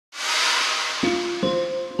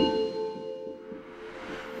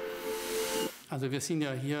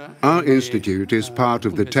Our institute is part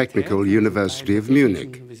of the Technical University of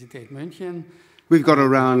Munich. We've got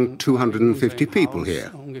around 250 people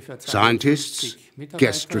here. Scientists,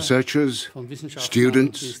 guest researchers,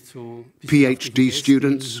 students, PhD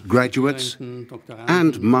students, graduates,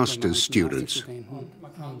 and master's students.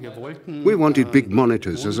 We wanted big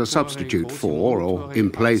monitors as a substitute for, or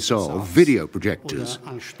in place of, video projectors.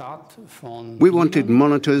 We wanted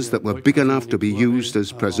monitors that were big enough to be used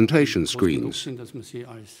as presentation screens.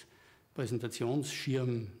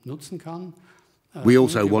 We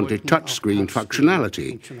also wanted touchscreen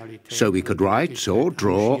functionality, so we could write or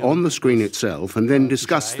draw on the screen itself and then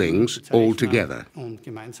discuss things all together.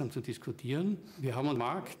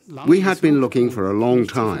 We had been looking for a long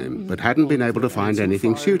time, but hadn't been able to find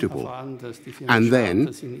anything suitable. And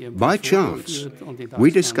then, by chance,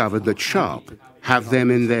 we discovered that Sharp have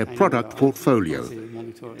them in their product portfolio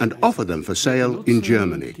and offer them for sale in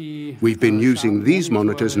Germany. We've been using these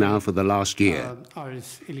monitors now for the last year.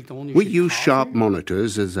 We use Sharp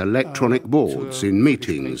monitors as electronic boards in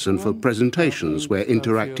meetings and for presentations where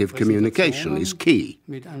interactive communication is key.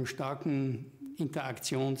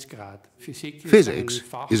 Physics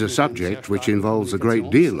is a subject which involves a great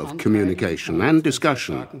deal of communication and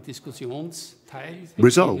discussion.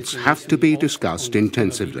 Results have to be discussed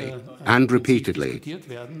intensively and repeatedly.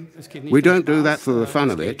 We don't do that for the fun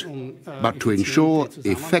of it, but to ensure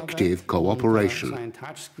effective cooperation.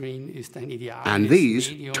 And these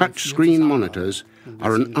touchscreen monitors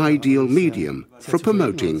are an ideal medium for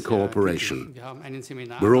promoting cooperation.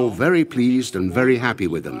 We're all very pleased and very happy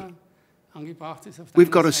with them.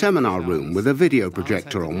 We've got a seminar room with a video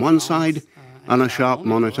projector on one side and a Sharp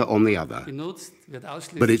monitor on the other.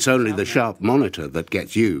 But it's only the Sharp monitor that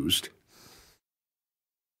gets used.